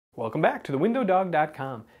Welcome back to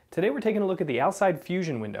TheWindowDog.com. Today we're taking a look at the Alside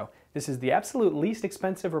Fusion window. This is the absolute least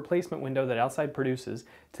expensive replacement window that Alside produces.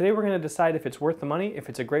 Today we're going to decide if it's worth the money, if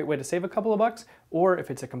it's a great way to save a couple of bucks, or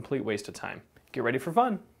if it's a complete waste of time. Get ready for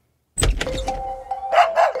fun!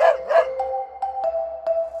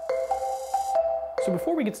 So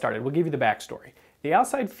before we get started, we'll give you the backstory. The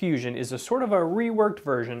Alside Fusion is a sort of a reworked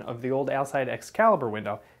version of the old Alside Excalibur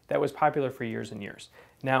window that was popular for years and years.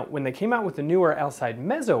 Now, when they came out with the newer Alside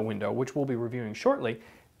Mezzo window, which we'll be reviewing shortly,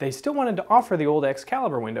 they still wanted to offer the old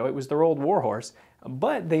Excalibur window. It was their old warhorse,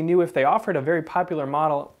 but they knew if they offered a very popular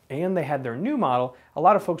model and they had their new model, a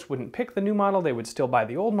lot of folks wouldn't pick the new model, they would still buy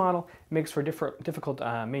the old model. It makes for difficult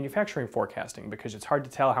manufacturing forecasting because it's hard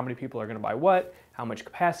to tell how many people are going to buy what, how much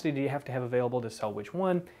capacity do you have to have available to sell which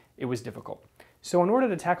one. It was difficult. So in order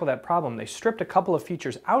to tackle that problem, they stripped a couple of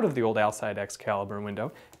features out of the old Alside Excalibur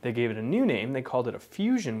window. They gave it a new name, they called it a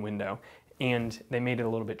Fusion window, and they made it a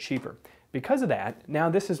little bit cheaper. Because of that, now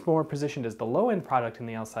this is more positioned as the low-end product in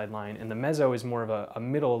the Alside line, and the Mezzo is more of a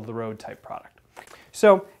middle-of-the-road type product.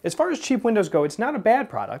 So as far as cheap windows go, it's not a bad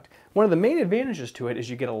product. One of the main advantages to it is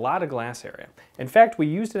you get a lot of glass area. In fact, we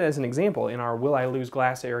used it as an example in our Will I Lose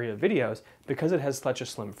Glass Area videos because it has such a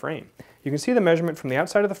slim frame. You can see the measurement from the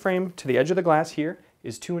outside of the frame to the edge of the glass here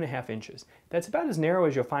is 2.5 inches. That's about as narrow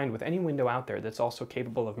as you'll find with any window out there that's also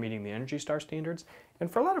capable of meeting the Energy Star standards. And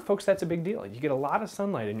for a lot of folks, that's a big deal. You get a lot of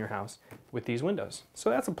sunlight in your house with these windows. So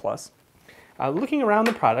that's a plus. Looking around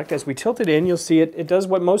the product, as we tilt it in, you'll see it does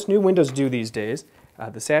what most new windows do these days.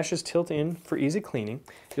 The sashes tilt in for easy cleaning.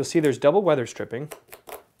 You'll see there's double weather stripping.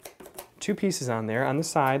 2 pieces on there. On the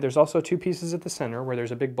side, there's also 2 pieces at the center where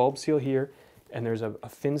there's a big bulb seal here and there's a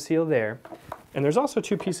fin seal there. And there's also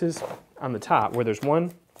 2 pieces on the top where there's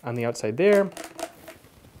one on the outside there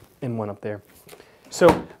and one up there.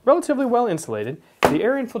 So relatively well insulated. The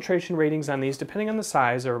air infiltration ratings on these, depending on the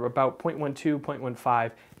size, are about 0.12, 0.15.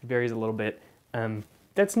 It varies a little bit.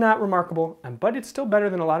 That's not remarkable, but it's still better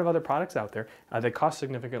than a lot of other products out there that cost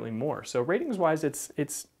significantly more. So ratings-wise,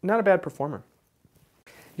 it's not a bad performer.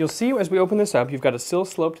 You'll see as we open this up, you've got a sill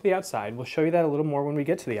slope to the outside. We'll show you that a little more when we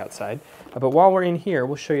get to the outside. But while we're in here,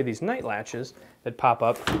 we'll show you these night latches that pop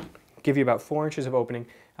up, give you about 4 inches of opening,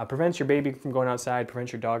 prevents your baby from going outside,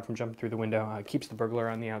 prevents your dog from jumping through the window, keeps the burglar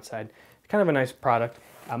on the outside. Kind of a nice product.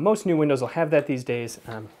 Most new windows will have that these days,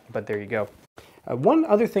 but there you go. One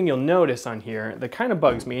other thing you'll notice on here that kind of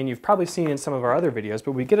bugs me, and you've probably seen in some of our other videos,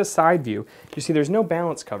 but we get a side view. You see there's no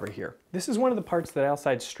balance cover here. This is one of the parts that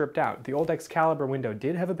Alside stripped out. The old Excalibur window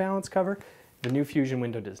did have a balance cover. The new Fusion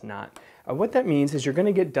window does not. What that means is you're going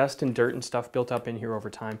to get dust and dirt and stuff built up in here over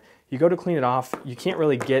time. You go to clean it off, you can't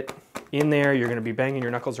really get in there. You're going to be banging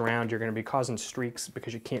your knuckles around. You're going to be causing streaks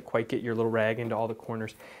because you can't quite get your little rag into all the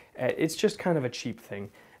corners. It's just kind of a cheap thing.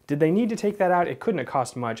 Did they need to take that out? It couldn't have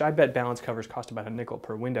cost much. I bet balance covers cost about $0.05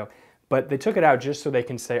 per window. But they took it out just so they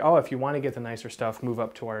can say, oh, if you want to get the nicer stuff, move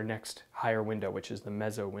up to our next higher window, which is the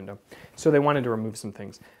Mezzo window. So they wanted to remove some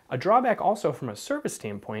things. A drawback also from a service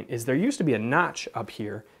standpoint is there used to be a notch up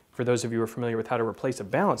here. For those of you who are familiar with how to replace a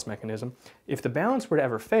balance mechanism, if the balance were to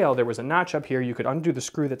ever fail, there was a notch up here. You could undo the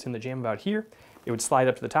screw that's in the jam about here. It would slide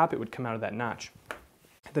up to the top. It would come out of that notch.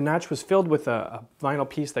 The notch was filled with a vinyl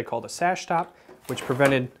piece they called a sash stop, which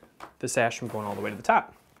prevented the sash from going all the way to the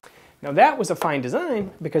top. Now that was a fine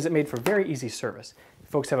design because it made for very easy service. If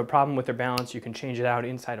folks have a problem with their balance, you can change it out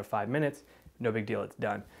inside of 5 minutes. No big deal, it's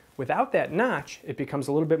done. Without that notch, it becomes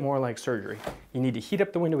a little bit more like surgery. You need to heat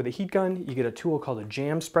up the window with a heat gun. You get a tool called a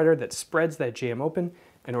jam spreader that spreads that jam open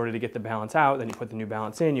in order to get the balance out. Then you put the new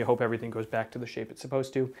balance in. You hope everything goes back to the shape it's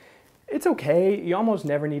supposed to. It's okay. You almost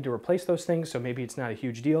never need to replace those things, so maybe it's not a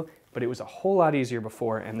huge deal, but it was a whole lot easier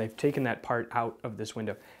before, and they've taken that part out of this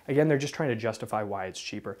window. Again, they're just trying to justify why it's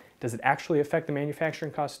cheaper. Does it actually affect the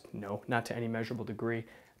manufacturing cost? No, not to any measurable degree,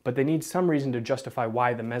 but they need some reason to justify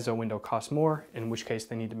why the Mezzo window costs more, in which case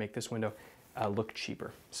they need to make this window look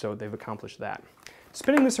cheaper. So they've accomplished that.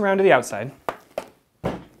 Spinning this around to the outside,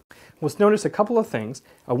 we'll notice a couple of things.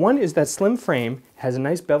 One is that slim frame has a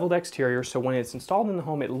nice beveled exterior, so when it's installed in the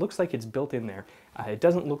home, it looks like it's built in there. It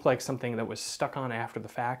doesn't look like something that was stuck on after the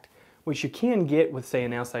fact, which you can get with, say,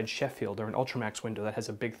 an Alside Sheffield or an Ultramax window that has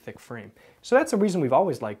a big, thick frame. So that's the reason we've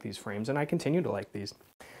always liked these frames, and I continue to like these.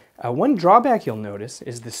 One drawback you'll notice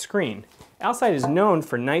is the screen. Alside is known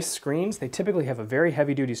for nice screens. They typically have a very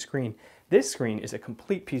heavy-duty screen. This screen is a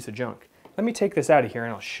complete piece of junk. Let me take this out of here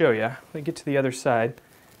and I'll show you. Let me get to the other side.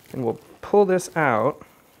 And we'll pull this out,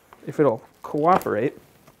 if it'll cooperate.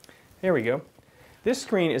 There we go. This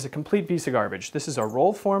screen is a complete piece of garbage. This is a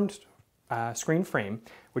roll-formed screen frame,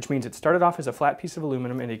 which means it started off as a flat piece of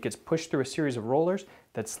aluminum and it gets pushed through a series of rollers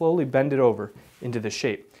that slowly bend it over into the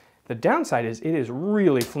shape. The downside is it is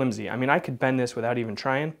really flimsy. I mean, I could bend this without even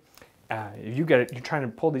trying. If you're trying to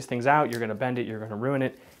pull these things out, you're going to bend it, you're going to ruin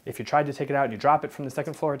it. If you tried to take it out and you drop it from the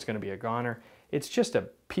second floor, it's going to be a goner. It's just a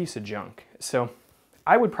piece of junk. So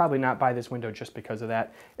I would probably not buy this window just because of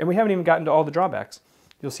that. And we haven't even gotten to all the drawbacks.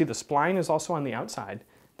 You'll see the spline is also on the outside.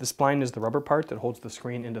 The spline is the rubber part that holds the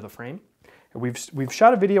screen into the frame. And we've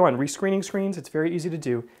shot a video on rescreening screens. It's very easy to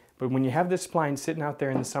do. But when you have this spline sitting out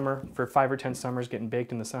there in the summer for 5 or 10 summers getting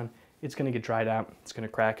baked in the sun, it's going to get dried out, it's going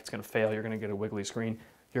to crack, it's going to fail, you're going to get a wiggly screen.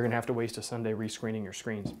 You're going to have to waste a Sunday rescreening your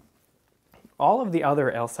screens. All of the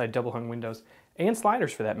other Alside double hung windows, and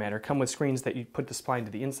sliders for that matter, come with screens that you put the spline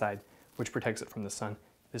to the inside, which protects it from the sun.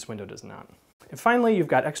 This window does not. And finally, you've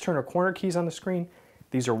got external corner keys on the screen.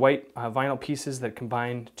 These are white vinyl pieces that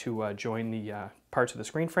combine to join the parts of the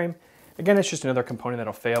screen frame. Again, it's just another component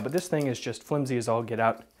that'll fail, but this thing is just flimsy as all get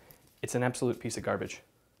out. It's an absolute piece of garbage.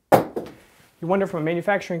 You wonder from a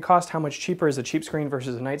manufacturing cost how much cheaper is a cheap screen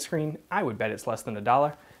versus a nice screen? I would bet it's less than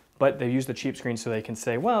 $1, but they use the cheap screen so they can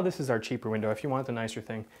say, well, this is our cheaper window. If you want the nicer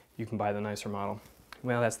thing, you can buy the nicer model.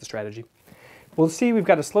 Well, that's the strategy. We'll see we've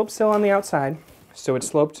got a slope sill on the outside, so it's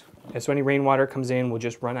sloped, and so any rainwater comes in will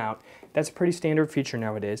just run out. That's a pretty standard feature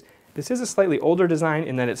nowadays. This is a slightly older design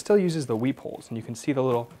in that it still uses the weep holes, and you can see the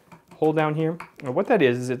little hole down here. And what that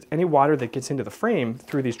is it's any water that gets into the frame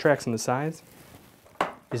through these tracks on the sides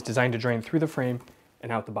is designed to drain through the frame and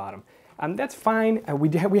out the bottom. That's fine.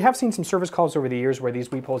 We have seen some service calls over the years where these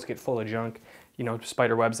weep holes get full of junk, you know,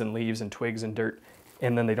 spider webs and leaves and twigs and dirt,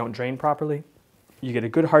 and then they don't drain properly. You get a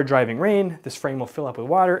good hard driving rain, this frame will fill up with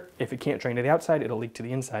water. If it can't drain to the outside, it'll leak to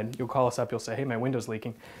the inside. You'll call us up, you'll say, hey, my window's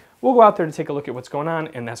leaking. We'll go out there to take a look at what's going on,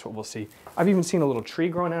 and that's what we'll see. I've even seen a little tree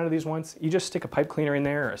growing out of these once. You just stick a pipe cleaner in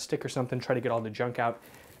there or a stick or something, try to get all the junk out.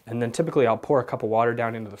 And then typically I'll pour a cup of water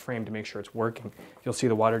down into the frame to make sure it's working. You'll see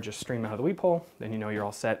the water just stream out of the weep hole, then you know you're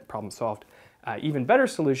all set, problem solved. Even better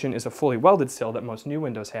solution is a fully welded sill that most new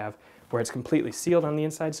windows have, where it's completely sealed on the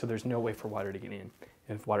inside so there's no way for water to get in.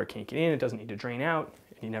 And if water can't get in, it doesn't need to drain out,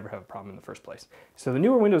 and you never have a problem in the first place. So the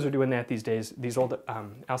newer windows are doing that these days. These old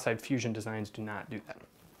Alside Fusion designs do not do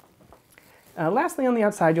that. Lastly, on the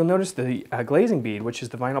outside, you'll notice the glazing bead, which is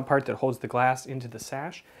the vinyl part that holds the glass into the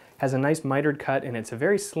sash, has a nice mitered cut, and it's a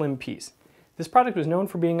very slim piece. This product was known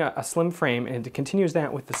for being a slim frame, and it continues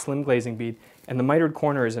that with the slim glazing bead, and the mitered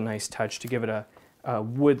corner is a nice touch to give it a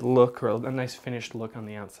wood look or a nice finished look on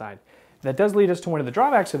the outside. That does lead us to one of the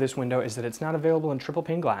drawbacks of this window is that it's not available in triple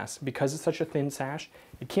pane glass. Because it's such a thin sash,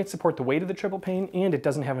 it can't support the weight of the triple pane, and it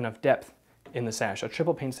doesn't have enough depth in the sash. A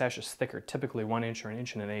triple pane sash is thicker, typically 1 inch or 1 1/8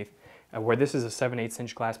 inches, where this is a 7/8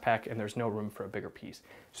 inch glass pack and there's no room for a bigger piece.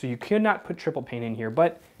 So you could not put triple pane in here,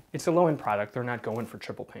 but it's a low-end product. They're not going for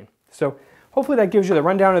triple pane. So hopefully that gives you the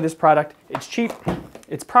rundown of this product. It's cheap.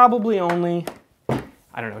 It's probably only,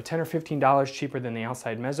 I don't know, $10 or $15 cheaper than the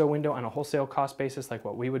Alside Mezzo window on a wholesale cost basis like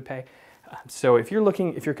what we would pay. So if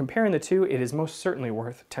you're comparing the two, it is most certainly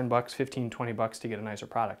worth 10 bucks, 15, 20 bucks to get a nicer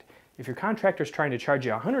product. If your contractor's trying to charge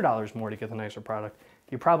you $100 more to get the nicer product,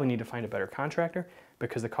 you probably need to find a better contractor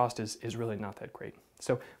because the cost is really not that great.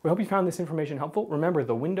 So we hope you found this information helpful. Remember,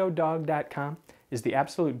 TheWindowDog.com is the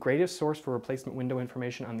absolute greatest source for replacement window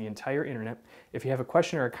information on the entire internet. If you have a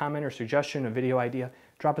question or a comment or suggestion, a video idea,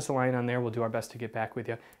 drop us a line on there. We'll do our best to get back with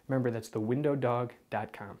you. Remember, that's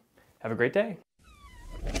TheWindowDog.com. Have a great day.